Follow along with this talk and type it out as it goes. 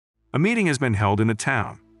A meeting has been held in the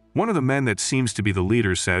town. One of the men that seems to be the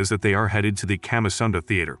leader says that they are headed to the Kamasunda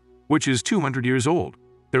Theater, which is 200 years old.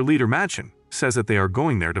 Their leader, Machen, says that they are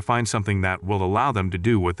going there to find something that will allow them to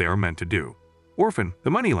do what they are meant to do. Orphen,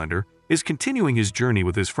 the moneylender, is continuing his journey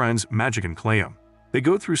with his friends Magic and Cleao. They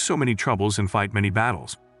go through so many troubles and fight many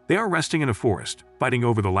battles. They are resting in a forest, fighting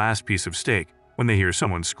over the last piece of steak, when they hear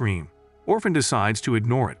someone scream. Orphen decides to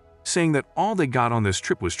ignore it, saying that all they got on this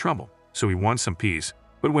trip was trouble, so he wants some peace.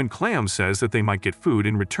 But when Cleao says that they might get food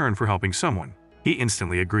in return for helping someone, he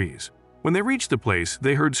instantly agrees. When they reached the place,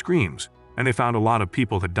 they heard screams, and they found a lot of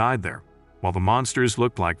people had died there, while the monsters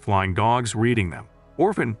looked like flying dogs were eating them.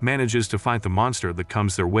 Orphen manages to fight the monster that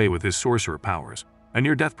comes their way with his sorcerer powers. A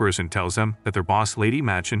near-death person tells them that their boss, Lady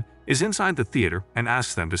Machen, is inside the theater and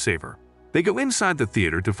asks them to save her. They go inside the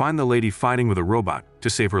theater to find the lady fighting with a robot to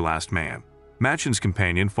save her last man. Machen's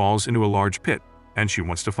companion falls into a large pit, and she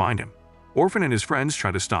wants to find him. Orphen and his friends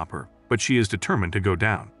try to stop her, but she is determined to go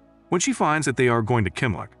down. When she finds that they are going to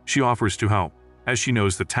Kimluk, she offers to help, as she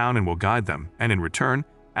knows the town and will guide them, and in return,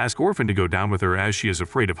 ask Orphen to go down with her as she is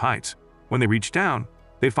afraid of heights. When they reach down,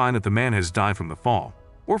 they find that the man has died from the fall.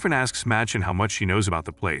 Orphen asks Machen how much she knows about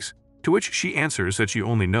the place, to which she answers that she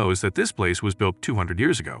only knows that this place was built 200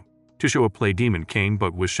 years ago to show a play demon king,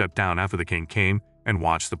 but was shut down after the king came and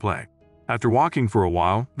watched the play. After walking for a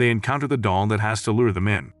while, they encounter the doll that has to lure them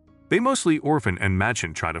in. They mostly Orphen and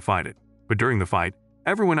Machen try to fight it, but during the fight,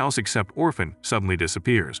 everyone else except Orphen suddenly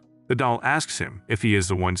disappears. The doll asks him if he is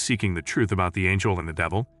the one seeking the truth about the angel and the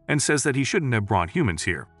devil, and says that he shouldn't have brought humans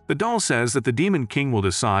here. The doll says that the demon king will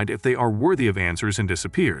decide if they are worthy of answers and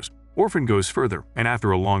disappears. Orphen goes further, and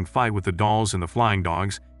after a long fight with the dolls and the flying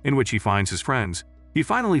dogs, in which he finds his friends, he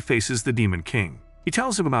finally faces the demon king. He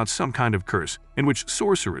tells him about some kind of curse in which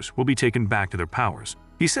sorcerers will be taken back to their powers.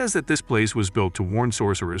 He says that this place was built to warn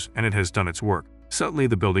sorcerers and it has done its work. Suddenly,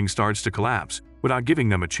 the building starts to collapse without giving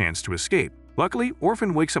them a chance to escape. Luckily,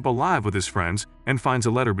 Orphen wakes up alive with his friends and finds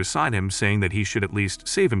a letter beside him saying that he should at least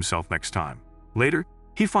save himself next time. Later,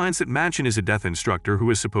 he finds that Machen is a death instructor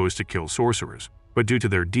who is supposed to kill sorcerers, but due to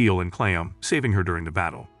their deal and Cleao saving her during the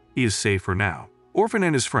battle, he is safe for now. Orphen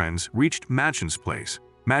and his friends reached Machen's place.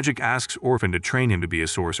 Magic asks Orphen to train him to be a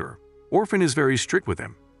sorcerer. Orphen is very strict with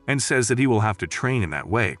him and says that he will have to train in that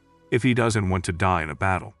way if he doesn't want to die in a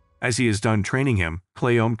battle. As he is done training him,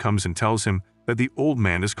 Cleao comes and tells him that the old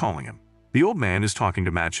man is calling him. The old man is talking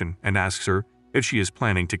to Machen and asks her if she is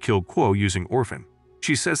planning to kill Cleao using Orphen.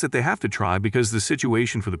 She says that they have to try because the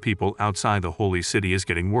situation for the people outside the holy city is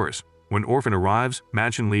getting worse. When Orphen arrives,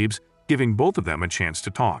 Machen leaves, giving both of them a chance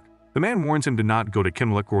to talk. The man warns him to not go to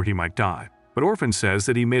Kimluk or he might die, but Orphen says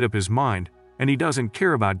that he made up his mind and he doesn't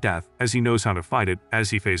care about death as he knows how to fight it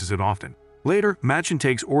as he faces it often. Later, Machen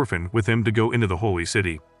takes Orphen with him to go into the holy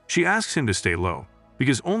city. She asks him to stay low,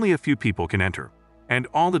 because only a few people can enter, and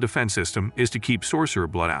all the defense system is to keep sorcerer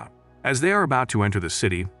blood out. As they are about to enter the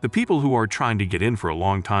city, the people who are trying to get in for a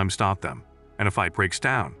long time stop them, and a fight breaks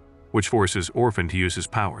down, which forces Orphen to use his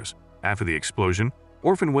powers. After the explosion,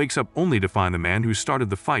 Orphen wakes up only to find the man who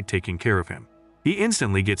started the fight taking care of him. He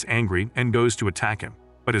instantly gets angry and goes to attack him,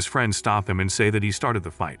 but his friends stop him and say that he started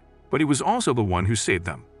the fight, but he was also the one who saved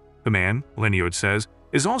them. The man, Leniod says,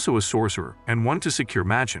 is also a sorcerer and wanted to secure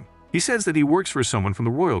Machen. He says that he works for someone from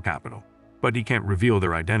the royal capital, but he can't reveal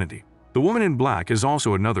their identity. The woman in black is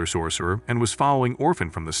also another sorcerer and was following Orphen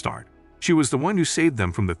from the start. She was the one who saved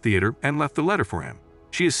them from the theater and left the letter for him.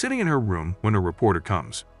 She is sitting in her room when a reporter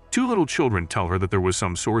comes. Two little children tell her that there was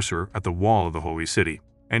some sorcerer at the wall of the holy city,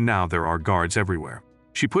 and now there are guards everywhere.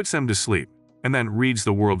 She puts them to sleep, and then reads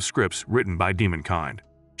the world scripts written by demonkind.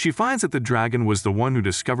 She finds that the dragon was the one who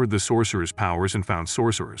discovered the sorcerer's powers and found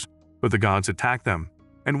sorcerers, but the gods attacked them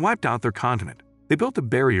and wiped out their continent. They built a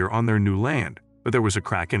barrier on their new land, but there was a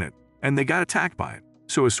crack in it, and they got attacked by it.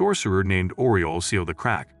 So a sorcerer named Oriole sealed the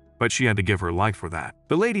crack, but she had to give her life for that.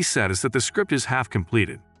 The lady says that the script is half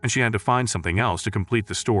completed, and she had to find something else to complete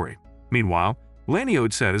the story. Meanwhile,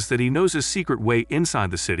 Leniod says that he knows a secret way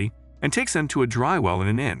inside the city and takes them to a dry well in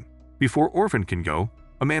an inn. Before Orphen can go,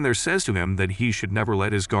 a man there says to him that he should never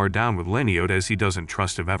let his guard down with Leniod as he doesn't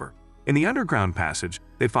trust him ever. In the underground passage,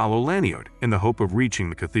 they follow Leniod in the hope of reaching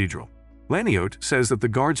the cathedral. Leniod says that the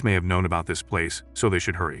guards may have known about this place, so they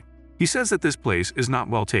should hurry. He says that this place is not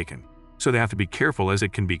well taken, so they have to be careful as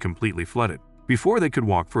it can be completely flooded. Before they could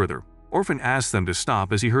walk further, Orphen asked them to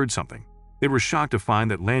stop as he heard something. They were shocked to find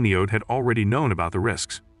that Leniod had already known about the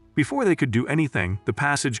risks. Before they could do anything, the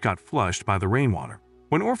passage got flushed by the rainwater.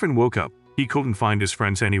 When Orphen woke up, he couldn't find his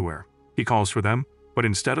friends anywhere. He calls for them, but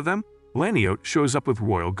instead of them, Leniod shows up with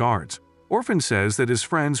royal guards. Orphen says that his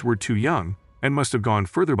friends were too young and must have gone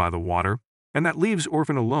further by the water and that leaves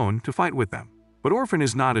Orphen alone to fight with them. But Orphen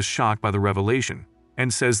is not as shocked by the revelation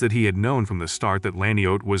and says that he had known from the start that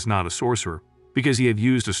Laniote was not a sorcerer because he had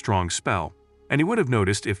used a strong spell, and he would have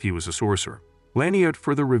noticed if he was a sorcerer. Laniote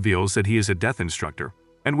further reveals that he is a death instructor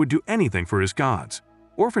and would do anything for his gods.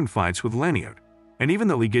 Orphen fights with Laniote, and even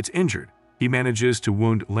though he gets injured, he manages to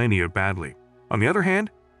wound Laniote badly. On the other hand,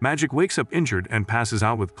 Magic wakes up injured and passes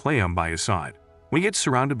out with Cleao by his side. When he gets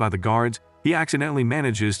surrounded by the guards, he accidentally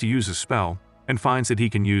manages to use a spell and finds that he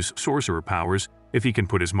can use sorcerer powers if he can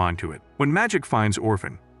put his mind to it. When Magic finds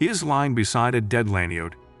Orphen, he is lying beside a dead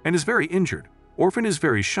Laniote and is very injured. Orphen is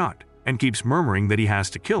very shocked and keeps murmuring that he has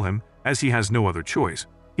to kill him as he has no other choice.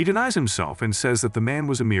 He denies himself and says that the man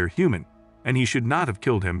was a mere human and he should not have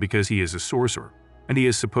killed him because he is a sorcerer and he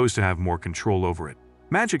is supposed to have more control over it.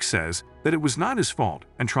 Magic says that it was not his fault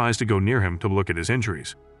and tries to go near him to look at his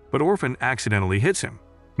injuries, but Orphen accidentally hits him.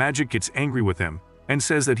 Magic gets angry with him and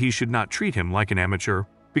says that he should not treat him like an amateur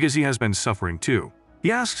because he has been suffering too.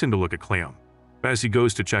 He asks him to look at Cleao. As he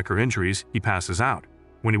goes to check her injuries, he passes out.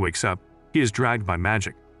 When he wakes up, he is dragged by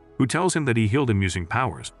Magic, who tells him that he healed him using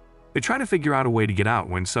powers. They try to figure out a way to get out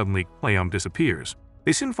when suddenly Cleao disappears.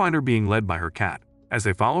 They soon find her being led by her cat. As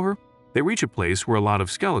they follow her, they reach a place where a lot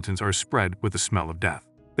of skeletons are spread with the smell of death.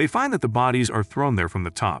 They find that the bodies are thrown there from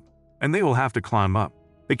the top, and they will have to climb up.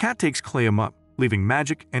 The cat takes Cleao up, leaving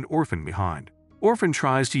Magic and Orphen behind. Orphen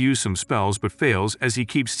tries to use some spells but fails as he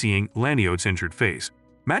keeps seeing Laniote's injured face.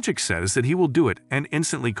 Magic says that he will do it and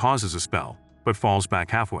instantly causes a spell, but falls back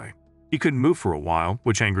halfway. He couldn't move for a while,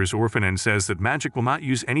 which angers Orphen and says that Magic will not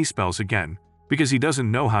use any spells again because he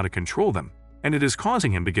doesn't know how to control them, and it is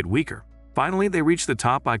causing him to get weaker. Finally, they reach the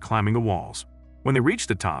top by climbing the walls. When they reach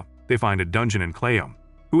the top, they find a dungeon in Cleao,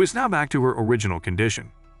 who is now back to her original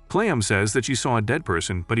condition. Cleao says that she saw a dead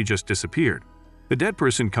person, but he just disappeared. The dead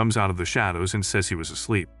person comes out of the shadows and says he was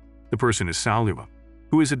asleep. The person is Cleao,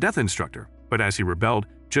 who is a death instructor, but as he rebelled,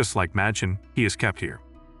 just like Machen, he is kept here.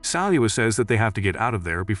 Cleao says that they have to get out of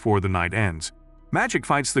there before the night ends. Magic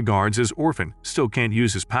fights the guards as Orphen still can't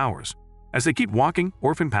use his powers. As they keep walking,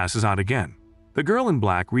 Orphen passes out again. The girl in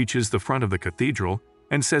black reaches the front of the cathedral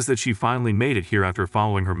and says that she finally made it here after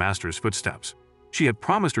following her master's footsteps. She had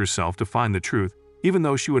promised herself to find the truth, even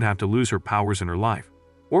though she would have to lose her powers in her life.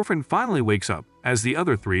 Orphen finally wakes up as the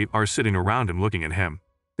other three are sitting around him looking at him.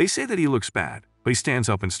 They say that he looks bad, but he stands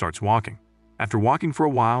up and starts walking. After walking for a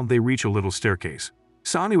while, they reach a little staircase.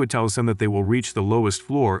 Cleao tells them that they will reach the lowest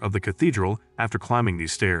floor of the cathedral after climbing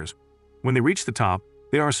these stairs. When they reach the top,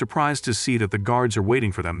 they are surprised to see that the guards are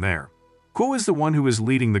waiting for them there. Cleao is the one who is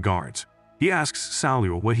leading the guards. He asks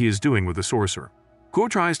Cleao what he is doing with the sorcerer. Cleao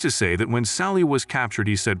tries to say that when Cleao was captured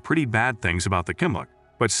he said pretty bad things about the Kimlock,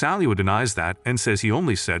 but Cleao denies that and says he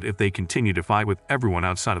only said if they continue to fight with everyone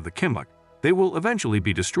outside of the Kimlock, they will eventually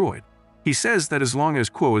be destroyed. He says that as long as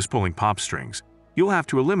Cleao is pulling pop strings, you'll have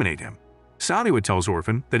to eliminate him. Cleao tells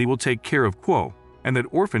Orphen that he will take care of Cleao and that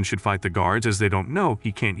Orphen should fight the guards as they don't know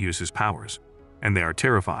he can't use his powers. And they are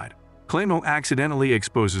terrified. Cleao accidentally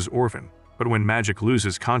exposes Orphen, but when Magic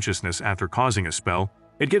loses consciousness after causing a spell,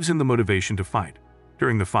 it gives him the motivation to fight.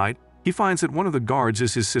 During the fight, he finds that one of the guards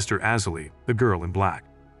is his sister Azalie, the girl in black.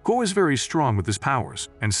 Cleao is very strong with his powers,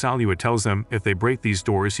 and Cleao tells them if they break these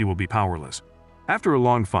doors he will be powerless. After a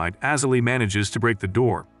long fight, Azalie manages to break the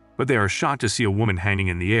door, but they are shocked to see a woman hanging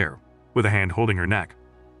in the air, with a hand holding her neck.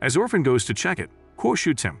 As Orphen goes to check it, Cleao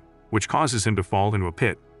shoots him, which causes him to fall into a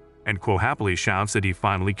pit, and Cleao happily shouts that he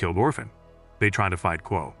finally killed Orphen. They try to fight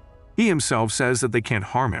Cleao. He himself says that they can't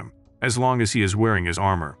harm him, as long as he is wearing his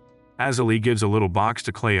armor. Azalie gives a little box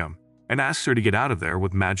to Cleao and asks her to get out of there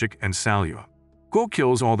with Magic and Cleao. Cleao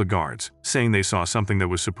kills all the guards, saying they saw something that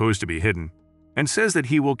was supposed to be hidden, and says that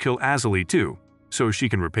he will kill Azalie too, so she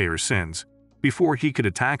can repay her sins. Before he could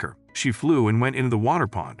attack her, she flew and went into the water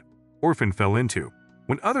pond Orphen fell into.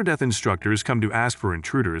 When other death instructors come to ask for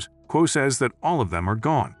intruders, Cleao says that all of them are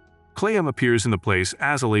gone. Cleao appears in the place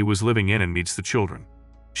Azalie was living in and meets the children.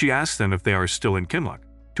 She asks them if they are still in Kimlock,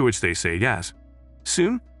 to which they say yes.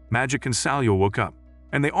 Soon, Magic and Cleao woke up,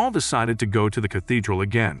 and they all decided to go to the cathedral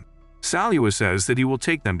again. Cleao says that he will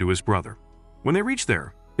take them to his brother. When they reach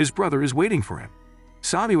there, his brother is waiting for him.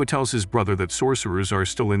 Cleao tells his brother that sorcerers are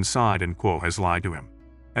still inside and Cleao has lied to him,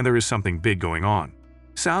 and there is something big going on.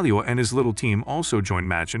 Cleao and his little team also join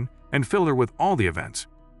Machen and fill her with all the events.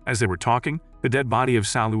 As they were talking, the dead body of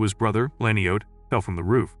Cleao's brother, Laniote, fell from the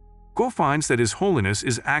roof. Cleao finds that His Holiness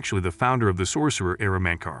is actually the founder of the sorcerer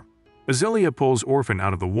Aramankar. Azalie pulls Orphen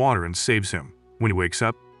out of the water and saves him. When he wakes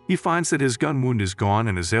up, he finds that his gun wound is gone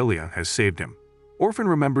and Azalie has saved him. Orphen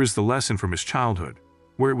remembers the lesson from his childhood,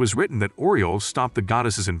 where it was written that Oriole stopped the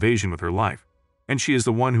goddess's invasion with her life. and she is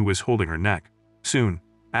the one who is holding her neck. Soon,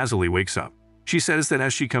 Azalie wakes up. She says that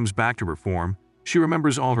as she comes back to her form, she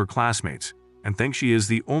remembers all her classmates and thinks she is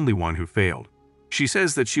the only one who failed. She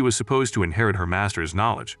says that she was supposed to inherit her master's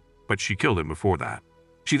knowledge, but she killed him before that.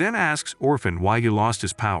 She then asks Orphen why he lost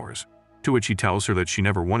his powers, to which he tells her that she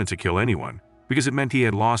never wanted to kill anyone because it meant he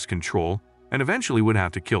had lost control and eventually would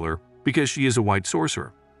have to kill her because she is a white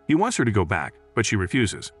sorcerer. He wants her to go back, but she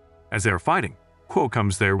refuses. As they are fighting, Cleao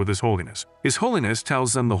comes there with His Holiness. His Holiness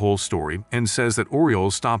tells them the whole story and says that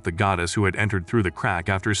Oriole stopped the goddess who had entered through the crack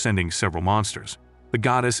after sending several monsters. The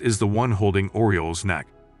goddess is the one holding Oriole's neck.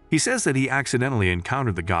 He says that he accidentally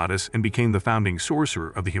encountered the goddess and became the founding sorcerer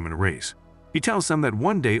of the human race. He tells them that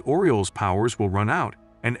one day Oriole's powers will run out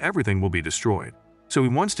and everything will be destroyed. So he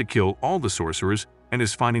wants to kill all the sorcerers and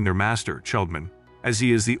is finding their master, Childman, as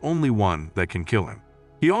he is the only one that can kill him.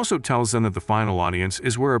 He also tells them that the final audience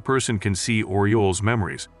is where a person can see Oriole's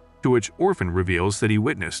memories, to which Orphen reveals that he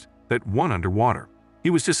witnessed that one underwater. He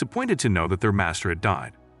was disappointed to know that their master had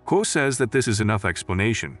died. Cleao says that this is enough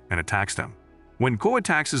explanation and attacks them. When Cleao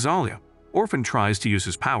attacks Azalie, Orphen tries to use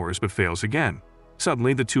his powers but fails again.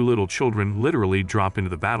 Suddenly, the two little children literally drop into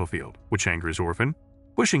the battlefield, which angers Orphen,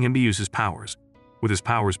 pushing him to use his powers. With his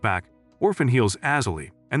powers back, Orphen heals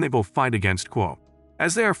Azalie, and they both fight against Cleao.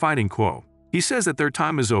 As they are fighting Cleao, he says that their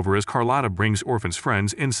time is over as Carlotta brings Orphen's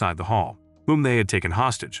friends inside the hall, whom they had taken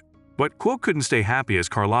hostage. But Cleao couldn't stay happy as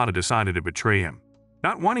Carlotta decided to betray him.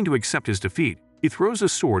 Not wanting to accept his defeat, he throws a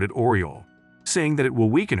sword at Oriole, saying that it will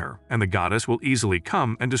weaken her and the goddess will easily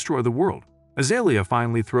come and destroy the world. Azalie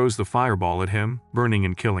finally throws the fireball at him, burning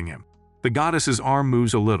and killing him. The goddess's arm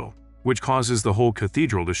moves a little, which causes the whole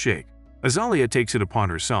cathedral to shake. Azalie takes it upon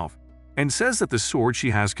herself and says that the sword she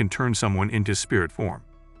has can turn someone into spirit form,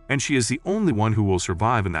 and she is the only one who will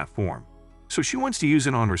survive in that form. So she wants to use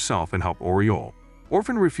it on herself and help Oriole.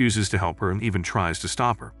 Orphen refuses to help her and even tries to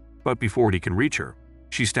stop her, but before he can reach her,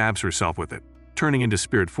 she stabs herself with it, turning into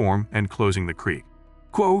spirit form and closing the creek.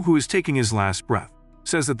 Cleao, who is taking his last breath,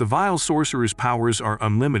 says that the vile sorcerer's powers are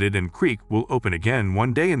unlimited and creek will open again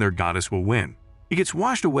one day and their goddess will win. He gets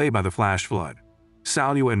washed away by the flash flood.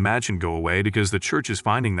 Salio and Machen go away because the church is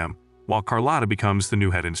finding them, while Carlotta becomes the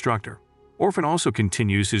new head instructor. Orphen also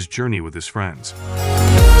continues his journey with his friends.